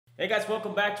Hey guys,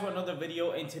 welcome back to another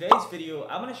video. In today's video,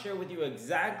 I'm going to share with you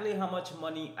exactly how much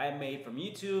money I made from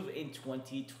YouTube in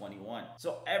 2021.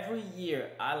 So every year,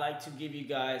 I like to give you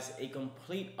guys a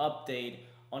complete update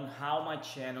on how my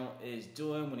channel is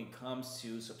doing when it comes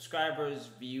to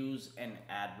subscribers, views, and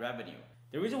ad revenue.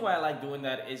 The reason why I like doing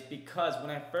that is because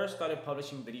when I first started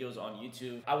publishing videos on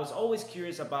YouTube, I was always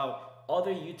curious about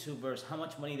other YouTubers, how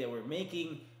much money they were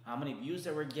making, how many views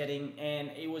they were getting, and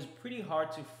it was pretty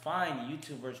hard to find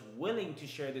YouTubers willing to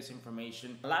share this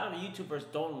information. A lot of YouTubers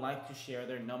don't like to share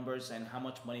their numbers and how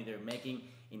much money they're making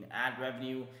in ad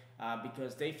revenue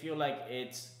because they feel like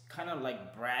it's kind of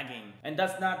like bragging. And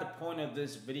that's not the point of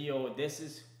this video. This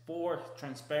is for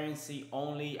transparency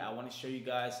only. I want to show you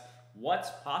guys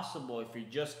what's possible if you're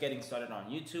just getting started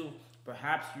on YouTube.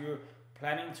 Perhaps you're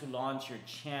planning to launch your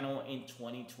channel in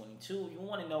 2022. You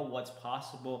want to know what's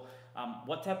possible,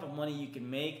 what type of money you can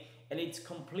make, and it's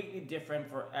completely different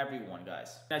for everyone,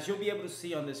 guys. As you'll be able to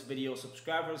see on this video,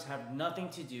 subscribers have nothing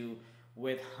to do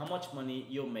with how much money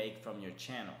you'll make from your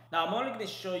channel. Now, I'm only going to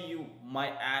show you my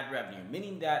ad revenue,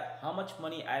 meaning that how much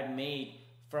money I made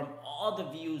from all the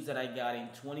views that I got in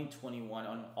 2021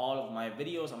 on all of my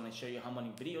videos. I'm going to show you how many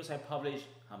videos I published,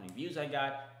 how many views I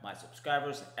got, my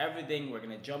subscribers, everything. We're going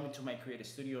to jump into my Creator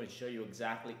Studio and show you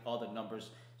exactly all the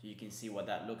numbers so you can see what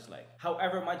that looks like.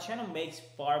 However, my channel makes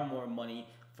far more money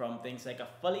from things like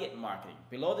affiliate marketing.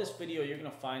 Below this video, you're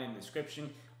going to find in the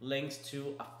description links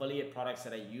to affiliate products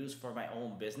that I use for my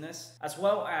own business, as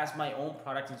well as my own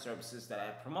products and services that I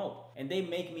promote. And they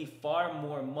make me far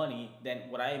more money than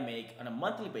what I make on a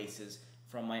monthly basis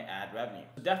from my ad revenue.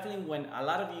 So definitely when a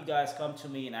lot of you guys come to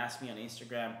me and ask me on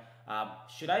Instagram,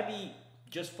 should I be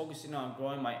just focusing on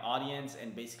growing my audience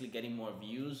and basically getting more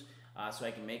views so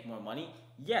I can make more money?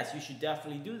 Yes, you should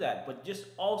definitely do that, but just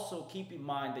also keep in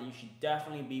mind that you should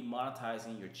definitely be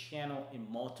monetizing your channel in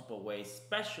multiple ways,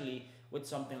 especially with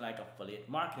something like affiliate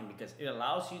marketing, because it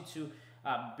allows you to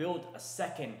build a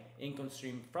second income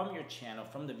stream from your channel,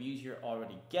 from the views you're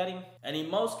already getting. And in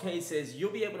most cases, you'll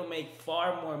be able to make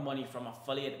far more money from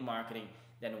affiliate marketing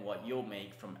than what you'll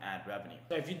make from ad revenue.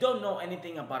 So if you don't know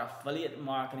anything about affiliate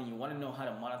marketing, you want to know how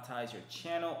to monetize your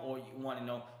channel, or you want to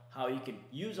know how you can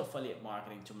use affiliate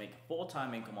marketing to make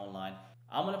full-time income online,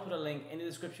 I'm going to put a link in the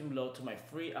description below to my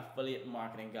free affiliate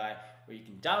marketing guide where you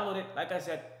can download it. Like I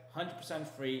said, 100%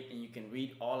 free, and you can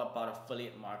read all about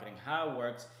affiliate marketing, how it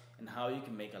works, and how you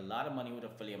can make a lot of money with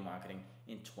affiliate marketing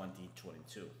in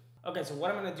 2022. Okay, so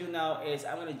what I'm going to do now is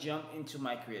I'm going to jump into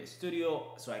my Creator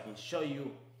Studio so I can show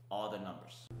you all the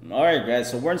numbers. All right, guys,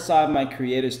 so we're inside my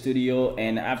Creator Studio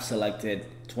and I've selected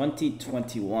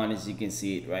 2021, as you can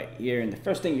see it right here. And the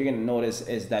first thing you're going to notice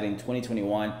is that in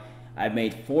 2021, I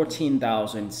made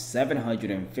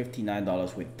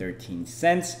 $14,759 with 13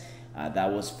 cents.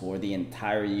 That was for the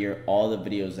entire year, all the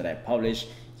videos that I published.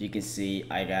 You can see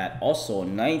I got also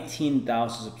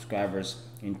 19,000 subscribers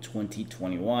in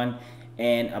 2021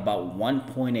 and about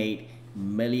 1.8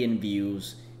 million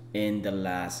views in the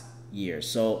last year.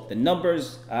 So the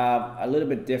numbers are a little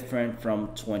bit different from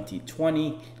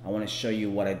 2020. I want to show you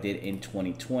what I did in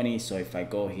 2020. So if I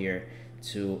go here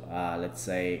to let's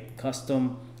say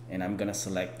custom, and I'm gonna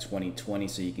select 2020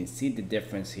 so you can see the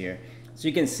difference here. So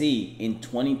you can see in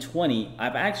 2020,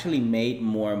 I've actually made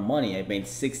more money. I made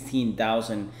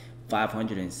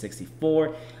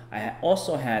 $16,564. I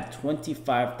also had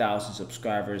 25,000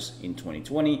 subscribers in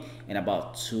 2020 and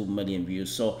about 2 million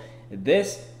views. So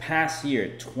this past year,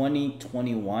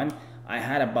 2021, I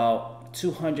had about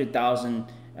 200,000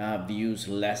 views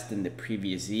less than the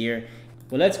previous year.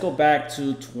 But let's go back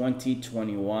to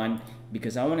 2021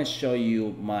 because I want to show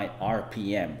you my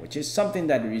RPM, which is something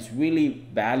that is really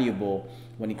valuable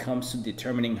when it comes to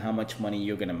determining how much money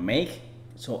you're going to make.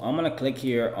 So I'm going to click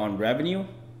here on revenue.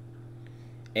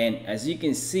 And as you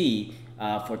can see,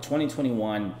 for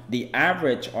 2021, the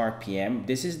average RPM,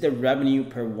 this is the revenue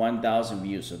per 1,000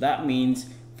 views. So that means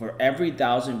for every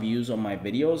 1,000 views on my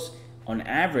videos, on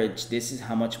average, this is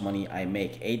how much money I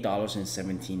make,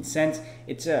 $8.17.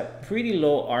 It's a pretty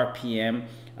low RPM.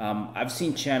 I've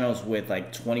seen channels with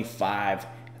like 25,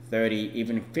 30,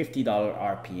 even $50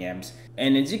 RPMs.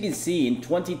 And as you can see, in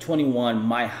 2021,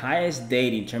 my highest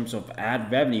date in terms of ad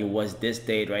revenue was this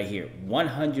date right here,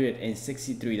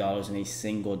 $163 in a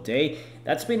single day.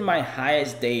 That's been my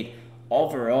highest date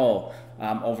overall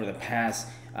over the past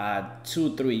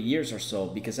 2-3 years or so,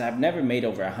 because I've never made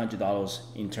over $100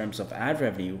 in terms of ad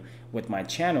revenue with my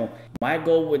channel. My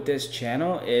goal with this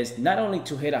channel is not only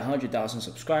to hit 100,000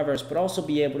 subscribers, but also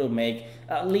be able to make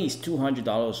at least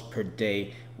 $200 per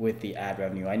day with the ad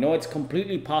revenue. I know it's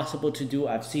completely possible to do.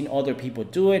 I've seen other people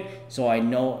do it, so I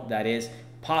know that is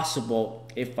possible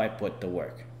if I put the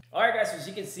work. All right, guys, so as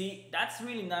you can see, that's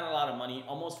really not a lot of money,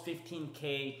 almost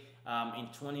 15K in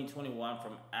 2021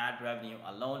 from ad revenue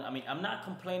alone. I mean, I'm not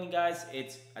complaining, guys.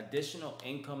 It's additional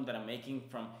income that I'm making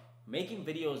from making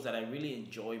videos that I really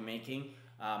enjoy making.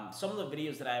 Some of the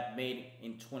videos that I've made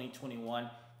in 2021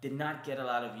 did not get a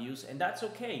lot of views, and that's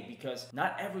okay, because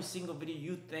not every single video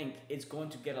you think is going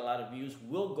to get a lot of views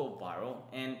will go viral.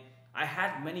 And I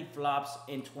had many flops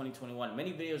in 2021,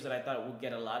 many videos that I thought would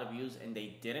get a lot of views and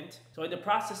they didn't. So in the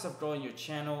process of growing your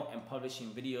channel and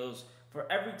publishing videos, for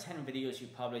every 10 videos you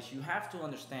publish, you have to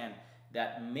understand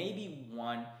that maybe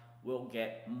one will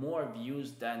get more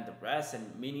views than the rest,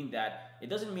 and meaning that it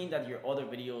doesn't mean that your other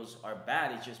videos are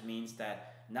bad. It just means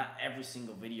that not every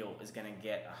single video is gonna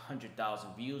get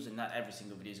 100,000 views, and not every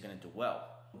single video is gonna do well.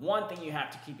 One thing you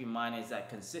have to keep in mind is that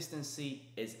consistency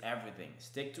is everything.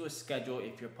 Stick to a schedule.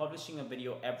 If you're publishing a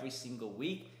video every single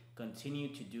week, continue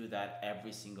to do that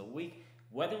every single week.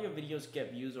 Whether your videos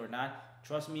get views or not,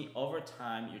 trust me, over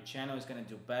time, your channel is gonna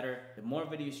do better. The more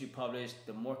videos you publish,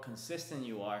 the more consistent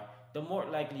you are, the more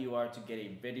likely you are to get a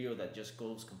video that just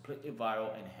goes completely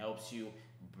viral and helps you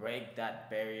break that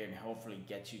barrier and hopefully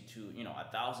get you to,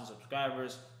 1,000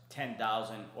 subscribers,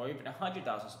 10,000, or even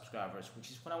 100,000 subscribers, which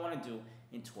is what I want to do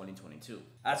in 2022.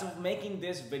 As of making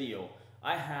this video,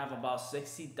 I have about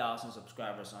 60,000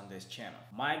 subscribers on this channel.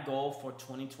 My goal for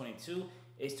 2022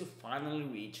 is to finally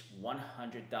reach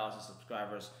 100,000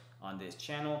 subscribers on this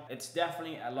channel. It's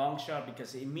definitely a long shot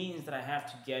because it means that I have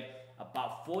to get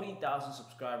about 40,000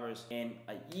 subscribers in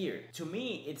a year. To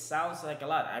me, it sounds like a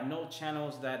lot. I know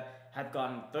channels that have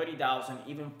gotten 30,000,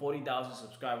 even 40,000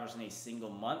 subscribers in a single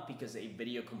month because a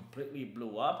video completely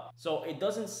blew up. So it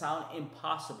doesn't sound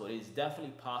impossible. It is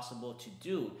definitely possible to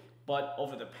do. But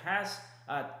over the past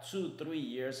 2-3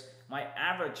 years, my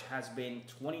average has been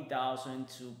 20,000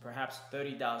 to perhaps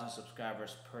 30,000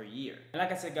 subscribers per year. And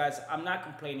like I said, guys, I'm not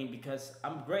complaining because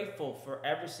I'm grateful for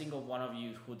every single one of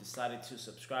you who decided to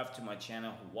subscribe to my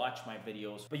channel, who watch my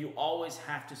videos. But you always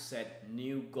have to set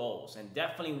new goals. And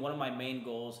definitely one of my main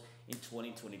goals in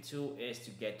 2022 is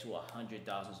to get to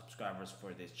 100,000 subscribers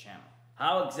for this channel.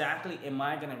 How exactly am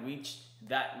I gonna reach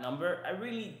that number? I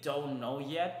really don't know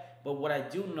yet. But what I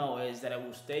do know is that I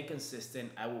will stay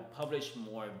consistent. I will publish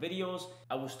more videos.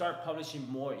 I will start publishing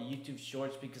more YouTube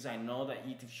Shorts because I know that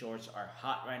YouTube Shorts are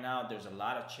hot right now. There's a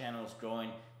lot of channels growing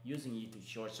using YouTube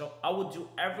Shorts. So I will do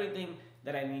everything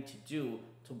that I need to do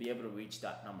to be able to reach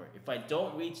that number. If I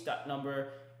don't reach that number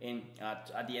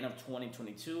at the end of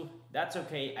 2022, that's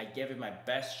okay. I gave it my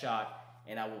best shot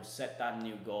and I will set that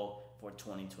new goal for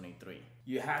 2023.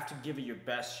 You have to give it your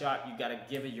best shot. You gotta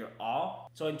give it your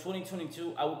all. So in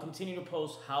 2022, I will continue to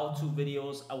post how-to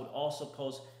videos. I would also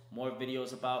post more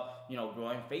videos about,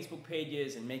 growing Facebook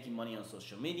pages and making money on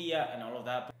social media and all of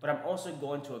that. But I'm also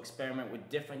going to experiment with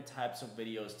different types of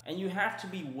videos. And you have to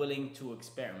be willing to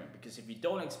experiment, because if you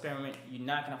don't experiment, you're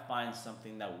not gonna find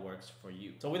something that works for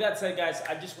you. So with that said, guys,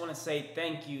 I just wanna say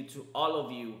thank you to all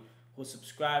of you who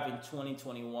subscribed in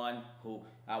 2021, who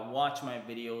watch my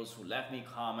videos, who left me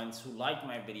comments, who like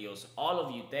my videos. All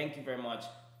of you, thank you very much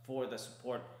for the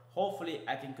support. Hopefully,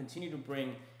 I can continue to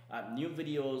bring new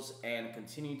videos and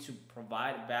continue to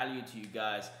provide value to you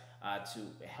guys to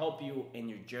help you in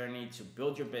your journey to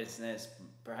build your business,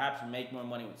 perhaps make more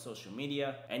money with social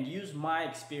media, and use my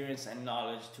experience and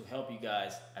knowledge to help you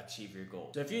guys achieve your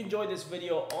goals. So if you enjoyed this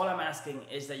video, all I'm asking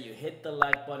is that you hit the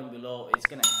like button below. It's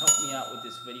gonna help me out with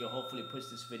this video, hopefully push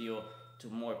this video to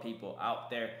more people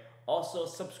out there. Also,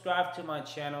 subscribe to my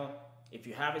channel. If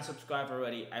you haven't subscribed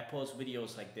already, I post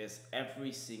videos like this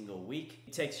every single week.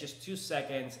 It takes just 2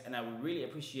 seconds, and I would really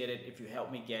appreciate it if you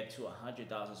help me get to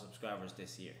 100,000 subscribers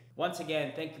this year. Once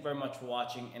again, thank you very much for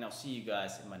watching, and I'll see you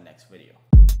guys in my next video.